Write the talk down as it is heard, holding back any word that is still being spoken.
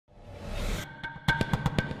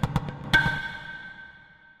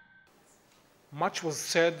Much was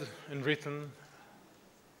said and written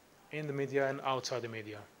in the media and outside the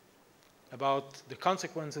media about the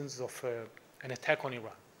consequences of an attack on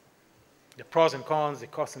Iran. The pros and cons, the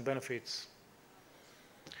costs and benefits.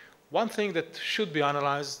 One thing that should be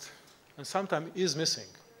analyzed, and sometimes is missing,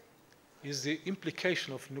 is the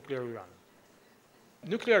implication of nuclear Iran.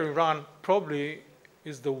 Nuclear Iran probably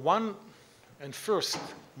is the one and first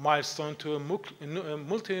milestone to a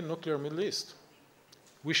multi-nuclear Middle East.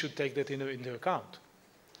 We should take that into account.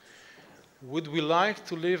 Would we like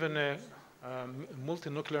to live in a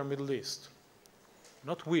multi-nuclear Middle East?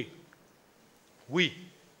 Not we. We,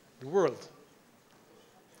 the world.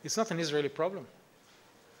 It's not an Israeli problem.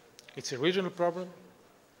 It's a regional problem.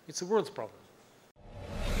 It's a world problem.